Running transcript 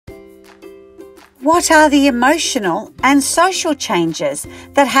What are the emotional and social changes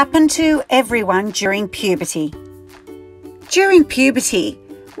that happen to everyone during puberty? During puberty,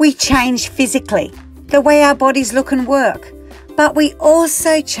 we change physically, the way our bodies look and work, but we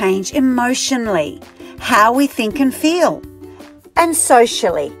also change emotionally, how we think and feel. And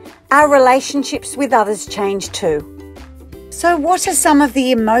socially, our relationships with others change too. So what are some of the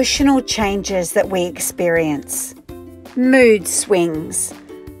emotional changes that we experience? Mood swings.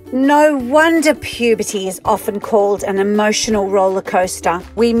 No wonder puberty is often called an emotional roller coaster.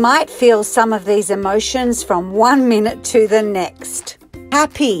 We might feel some of these emotions from one minute to the next.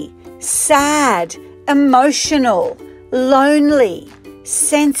 Happy, sad, emotional, lonely,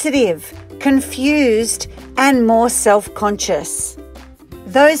 sensitive, confused, and more self-conscious.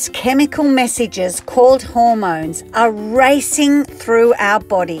 Those chemical messages called hormones are racing through our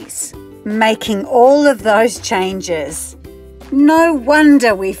bodies, making all of those changes. No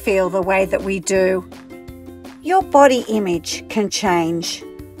wonder we feel the way that we do. Your body image can change.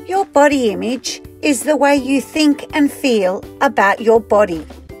 Your body image is the way you think and feel about your body.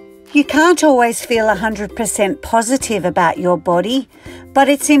 You can't always feel 100% positive about your body, but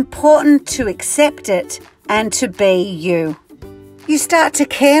it's important to accept it and to be you. You start to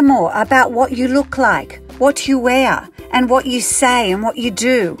care more about what you look like, what you wear, and what you say and what you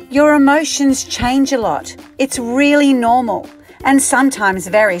do. Your emotions change a lot. It's really normal, and sometimes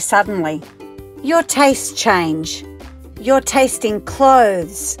very suddenly. Your tastes change. Your taste in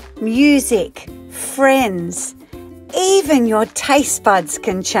clothes, music, friends, even your taste buds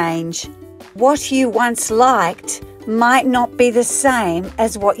can change. What you once liked might not be the same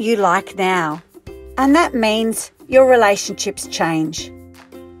as what you like now. And that means your relationships change.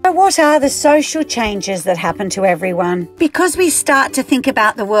 So what are the social changes that happen to everyone? Because we start to think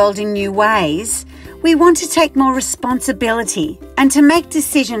about the world in new ways, we want to take more responsibility and to make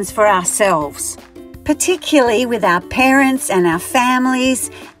decisions for ourselves, particularly with our parents and our families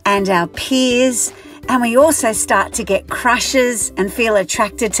and our peers, and we also start to get crushes and feel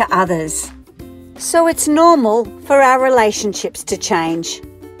attracted to others. So it's normal for our relationships to change.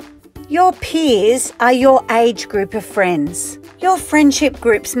 Your peers are your age group of friends. Your friendship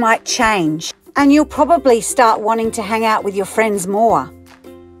groups might change, and you'll probably start wanting to hang out with your friends more.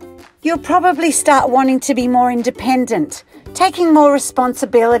 You'll probably start wanting to be more independent, taking more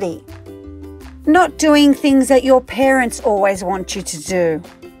responsibility, not doing things that your parents always want you to do,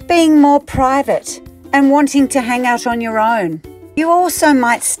 being more private and wanting to hang out on your own. You also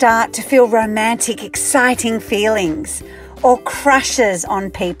might start to feel romantic, exciting feelings or crushes on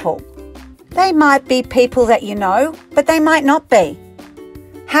people. They might be people that you know, but they might not be.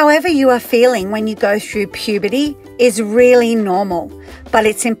 However you are feeling when you go through puberty is really normal, but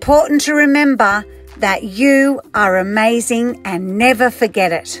it's important to remember that you are amazing and never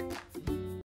forget it.